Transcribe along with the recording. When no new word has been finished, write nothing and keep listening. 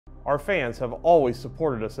Our fans have always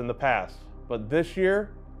supported us in the past, but this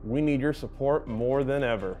year, we need your support more than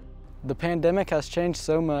ever. The pandemic has changed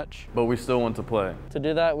so much, but we still want to play. To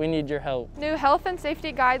do that, we need your help. New health and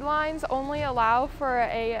safety guidelines only allow for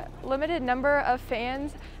a limited number of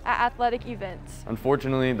fans at athletic events.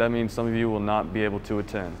 Unfortunately, that means some of you will not be able to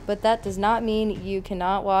attend. But that does not mean you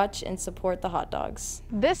cannot watch and support the Hot Dogs.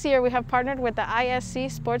 This year, we have partnered with the ISC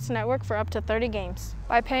Sports Network for up to 30 games.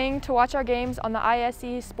 By paying to watch our games on the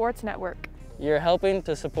ISC Sports Network. You're helping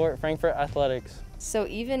to support Frankfort athletics. So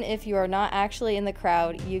even if you are not actually in the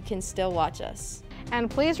crowd, you can still watch us.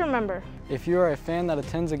 And please remember, if you are a fan that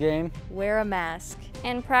attends a game, wear a mask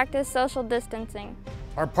and practice social distancing.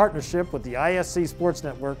 Our partnership with the ISC Sports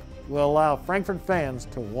Network will allow Frankfort fans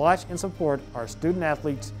to watch and support our student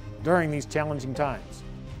athletes during these challenging times.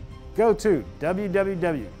 Go to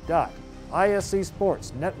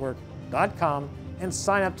www.iscsportsnetwork.com and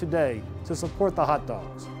sign up today to support the Hot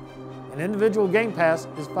Dogs. An individual game pass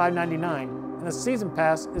is $5.99 and a season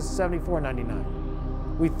pass is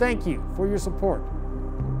 $74.99. We thank you for your support,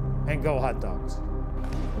 and go Hot Dogs.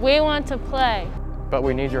 We want to play, but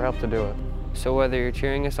we need your help to do it. So whether you're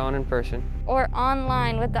cheering us on in person or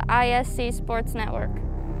online with the ISC Sports Network,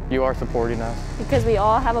 you are supporting us. Because we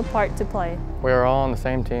all have a part to play. We are all on the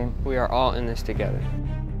same team. We are all in this together.